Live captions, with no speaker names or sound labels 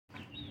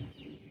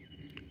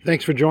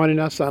Thanks for joining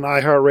us on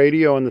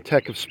iHeartRadio and the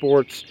Tech of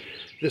Sports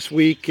this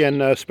week, and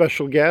a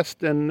special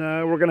guest. And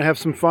we're going to have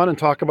some fun and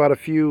talk about a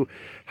few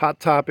hot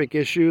topic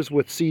issues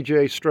with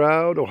C.J.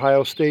 Stroud,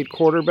 Ohio State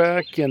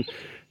quarterback. And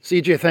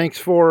C.J., thanks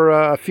for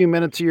a few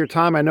minutes of your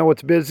time. I know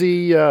it's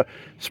busy,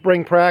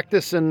 spring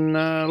practice, and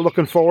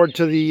looking forward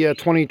to the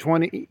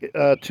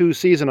 2022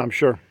 season, I'm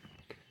sure.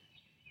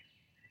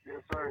 Yes,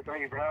 sir.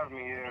 Thank you for having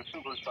me. Yeah,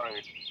 super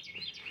excited.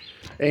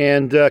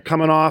 And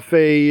coming off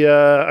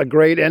a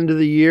great end of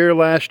the year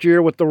last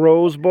year with the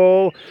Rose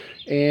Bowl,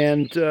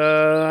 and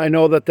I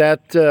know that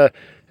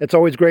it's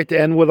always great to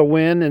end with a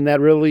win, and that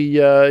really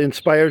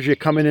inspires you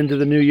coming into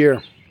the new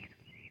year.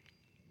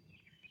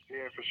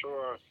 Yeah, for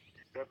sure.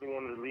 Definitely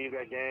wanted to leave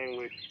that game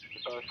with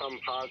something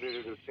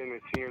positive to send the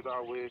seniors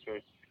out with,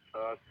 and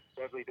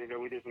definitely think that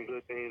we did some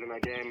good things in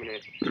that game, and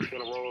it's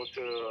gonna roll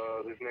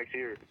to this next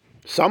year.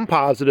 Some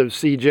positives,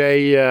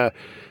 CJ,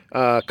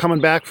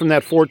 coming back from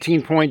that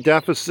 14-point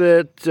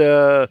deficit,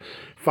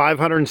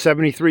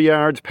 573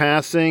 yards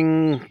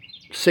passing,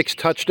 6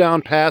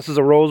 touchdown passes,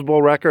 a Rose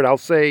Bowl record. I'll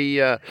say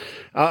you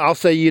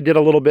did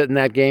a little bit in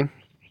that game.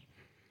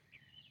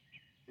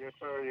 Yes,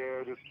 sir.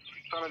 Yeah, just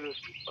trying to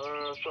just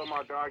show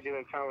my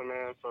God-given talent,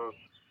 man. So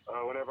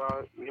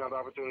whenever we have the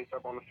opportunity to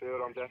step on the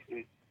field, I'm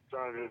definitely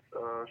trying to just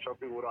show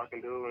people what I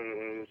can do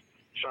and just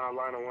shine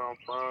light on where I'm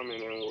from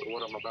and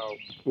what I'm about.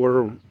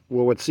 We're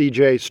with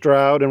C.J.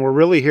 Stroud, and we're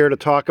really here to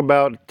talk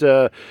about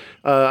a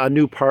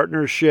new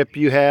partnership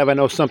you have. I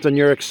know something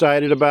you're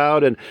excited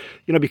about, and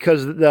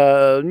because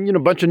a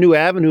bunch of new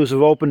avenues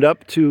have opened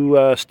up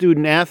to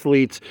student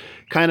athletes.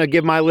 Kind of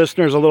give my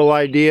listeners a little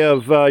idea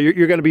of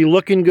you're going to be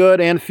looking good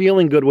and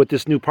feeling good with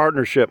this new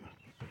partnership.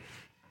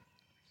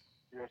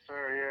 Yes,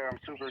 sir. Yeah, I'm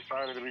super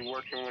excited to be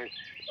working with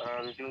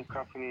this new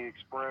company,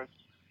 Express.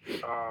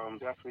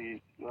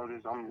 Definitely,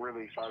 I'm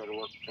really excited to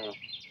work with them.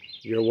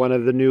 You're one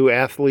of the new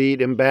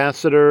athlete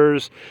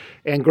ambassadors.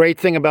 And great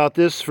thing about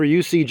this for you,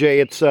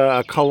 CJ, it's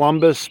a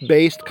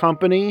Columbus-based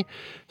company,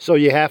 so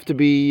you have to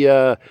be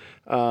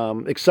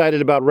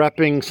excited about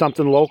repping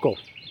something local.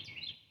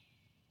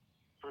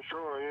 For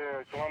sure,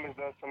 yeah. Columbus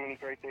does so many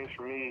great things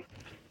for me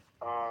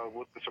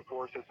with the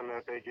support system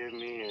that they give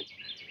me and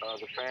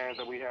the fans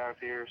that we have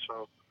here.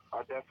 So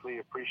I definitely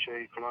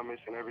appreciate Columbus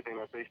and everything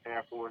that they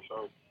stand for.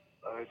 So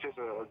it's just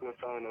a good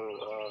feeling to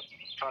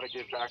try to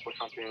give back with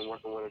something and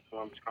working with a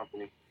Columbus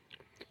company.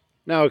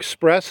 Now,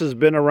 Express has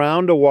been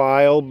around a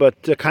while,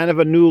 but kind of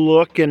a new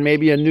look and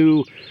maybe a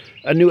new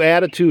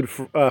attitude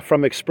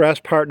from Express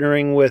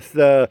partnering with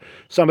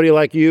somebody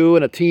like you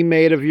and a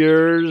teammate of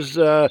yours.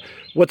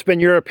 What's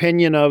been your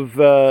opinion of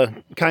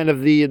kind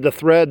of the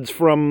threads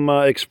from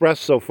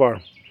Express so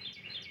far?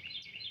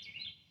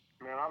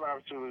 Man, I've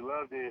absolutely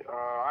loved it.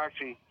 I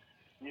actually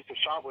used to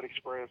shop with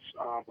Express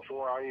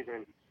before I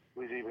even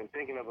was even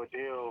thinking of a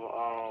deal.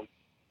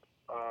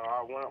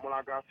 When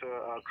I got to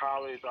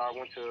college, I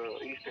went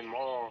to Easton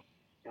Mall,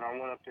 and I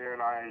went up there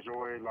and I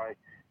enjoyed I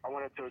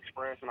went up to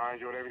Express and I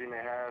enjoyed everything they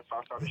had. So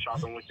I started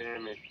shopping with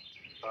them, and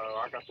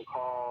I got the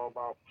call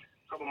about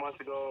a couple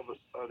months ago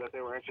that they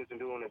were interested in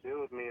doing a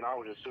deal with me, and I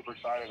was just super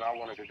excited. I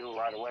wanted to do it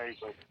right away,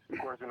 but of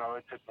course, it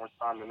took more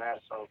time than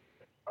that. So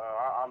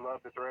I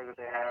love the threads that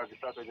they have, the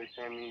stuff that they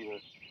send me,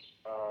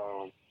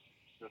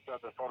 the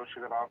stuff, the photo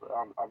shoot that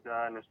I've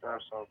done and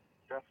stuff. So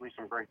definitely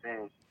some great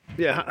things.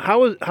 Yeah,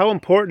 how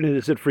important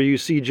is it for you,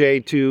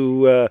 CJ,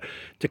 to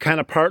kind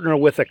of partner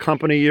with a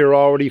company you're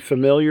already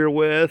familiar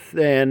with,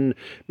 and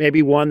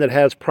maybe one that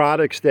has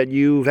products that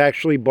you've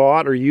actually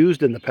bought or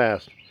used in the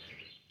past?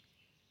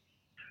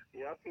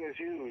 Yeah, I think it's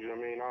huge. I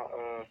mean,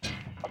 I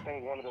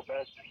think one of the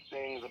best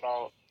things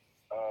about,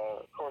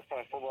 of course,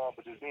 playing football,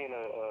 but just being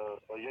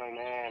a young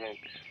man and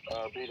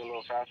being a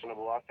little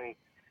fashionable, I think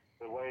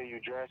the way you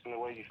dress and the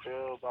way you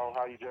feel about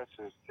how you dress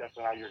is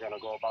definitely how you're going to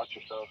go about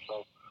yourself.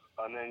 So,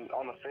 and then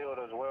on the field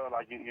as well,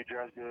 like you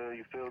dress good,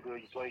 you feel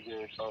good, you play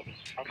good. So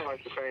I feel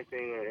like the same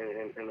thing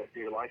in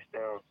your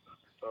lifestyle.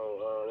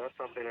 So that's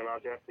something that I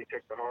definitely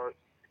take to heart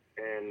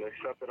and the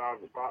stuff that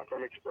I've bought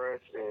from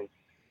Express and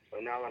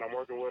now that I'm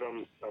working with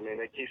them, I mean,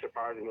 they keep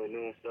surprising me with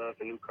new stuff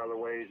and new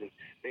colorways and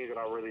things that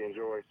I really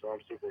enjoy. So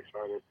I'm super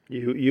excited.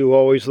 You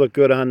always look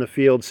good on the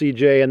field,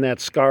 CJ, in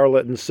that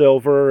scarlet and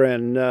silver,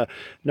 and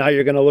now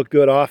you're going to look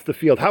good off the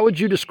field. How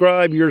would you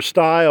describe your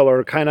style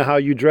or kind of how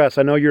you dress?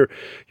 I know you're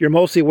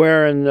mostly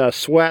wearing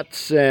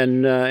sweats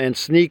and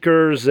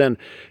sneakers and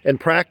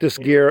practice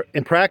gear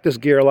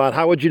a lot.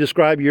 How would you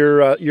describe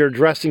your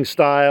dressing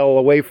style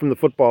away from the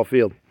football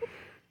field?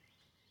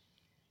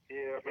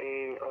 Yeah,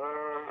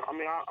 I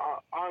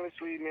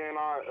honestly, man,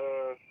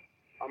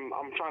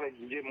 I'm trying to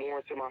get more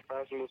into my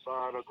fashionable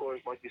side. Of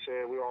course, like you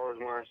said, we always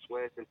wearing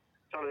sweats and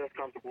trying to get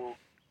comfortable.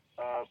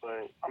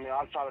 But I mean,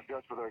 I try to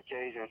dress for the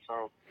occasion.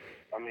 So,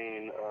 I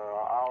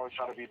always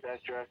try to be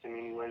best dressed in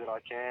any way that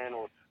I can,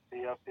 or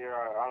be up there.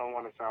 I don't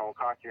want to sound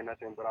cocky or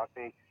nothing, but I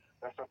think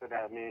that's something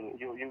that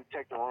you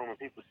take the room and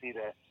people see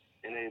that,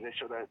 and they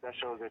show that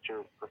shows that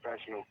you're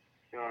professional.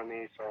 You know what I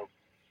mean? So,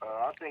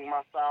 I think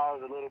my style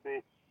is a little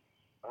bit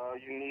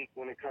unique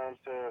when it comes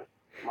to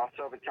my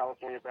Southern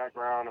California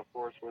background, of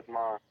course, with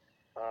my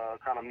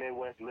kind of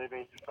Midwest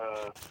living.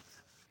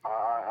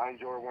 I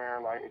enjoy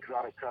wearing like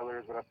exotic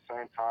colors, but at the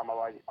same time,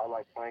 I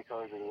like plain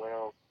colors as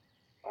well.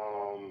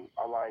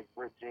 I like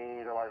ripped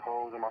jeans. I like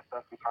holes in my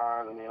stuff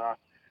sometimes. I mean, I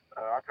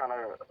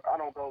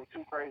don't go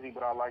too crazy,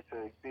 but I like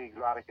to be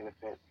exotic in a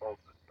sense. So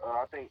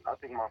I think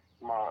my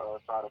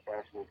side of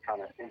fashion is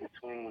kind of in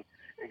between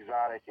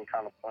exotic and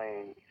kind of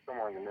plain,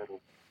 somewhere in the middle.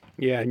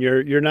 Yeah, and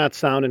you're not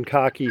sounding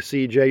cocky,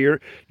 CJ.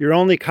 You're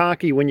only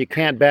cocky when you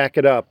can't back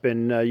it up,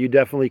 and you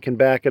definitely can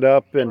back it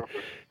up.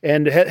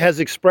 And has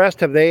Expressed,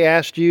 have they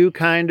asked you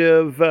kind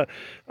of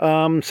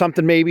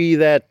something maybe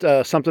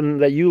that something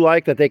that you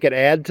like that they could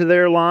add to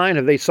their line?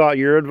 Have they sought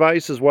your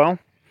advice as well?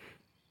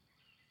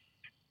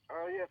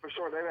 Yeah, for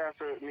sure. They've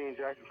answered me and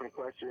Jackson some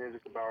questions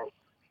about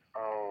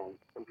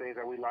some things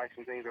that we like,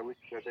 some things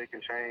that they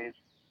can change.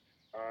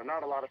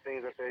 Not a lot of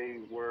things that they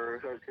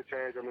could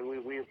change. I mean,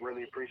 we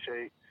really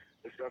appreciate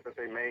the stuff that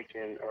they make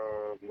and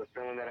the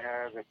feeling that it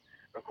has. And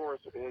of course,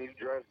 when you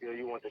dress good,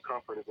 you want the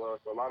comfort as well.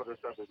 So a lot of this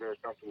stuff is very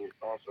comfortable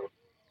also.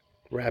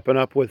 Wrapping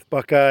up with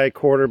Buckeye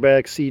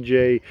quarterback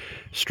CJ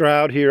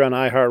Stroud here on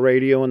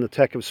iHeartRadio and the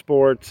Tech of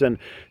Sports. And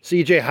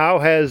CJ, how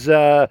has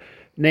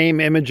name,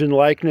 image, and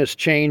likeness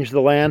changed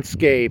the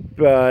landscape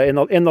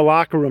in the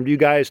locker room? Do you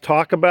guys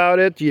talk about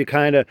it? Do you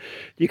kind of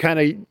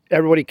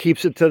everybody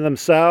keeps it to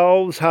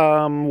themselves?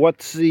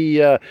 What's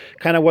the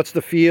what's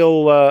the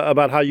feel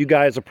about how you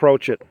guys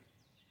approach it?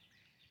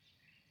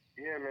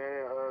 Yeah,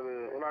 man.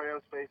 The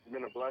NIL space has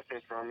been a blessing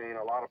for me and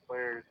a lot of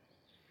players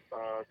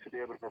to be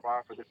able to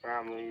provide for their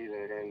families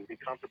and be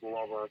comfortable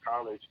over in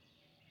college.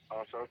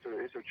 So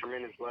it's a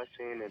tremendous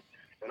blessing. And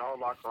in our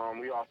locker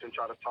room, we often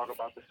try to talk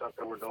about the stuff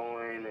that we're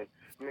doing. And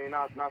I mean,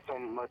 not so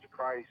much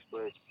price,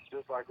 but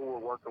just like who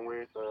we're working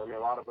with. I mean, a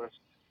lot of us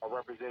are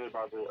represented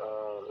by the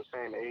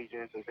same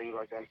agents and things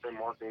like that, and same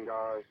marketing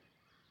guys.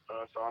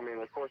 So I mean,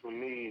 of course, with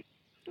me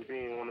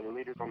being one of the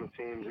leaders on the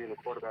team, being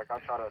the quarterback, I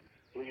try to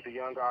lead the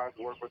young guys,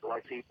 work with the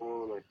right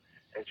people,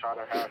 and try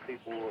to have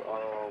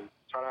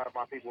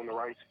my people in the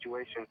right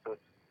situation to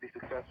be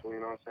successful. You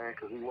know what I'm saying?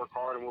 Because we work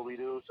hard in what we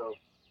do, so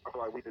I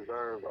feel like we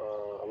deserve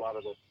a lot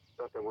of the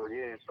stuff that we're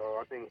getting. So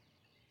I think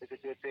it's a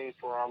good thing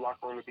for our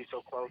locker room to be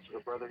so close to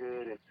the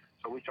brotherhood, and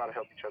so we try to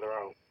help each other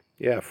out.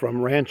 Yeah,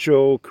 from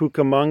Rancho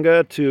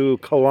Cucamonga to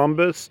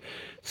Columbus.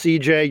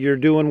 CJ, you're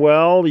doing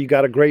well. You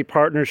got a great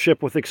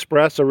partnership with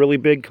Express, a really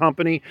big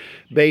company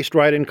based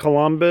right in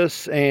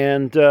Columbus.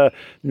 And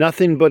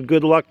nothing but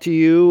good luck to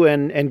you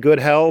and good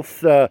health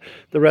the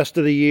rest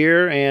of the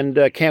year.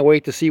 And can't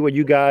wait to see what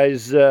you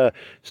guys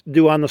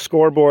do on the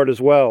scoreboard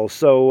as well.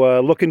 So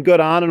looking good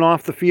on and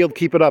off the field.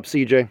 Keep it up,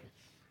 CJ.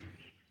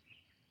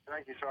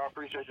 Thank you, sir. I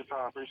appreciate your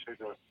time. I appreciate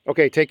that.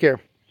 Okay, take care.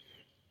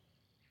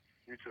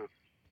 You too.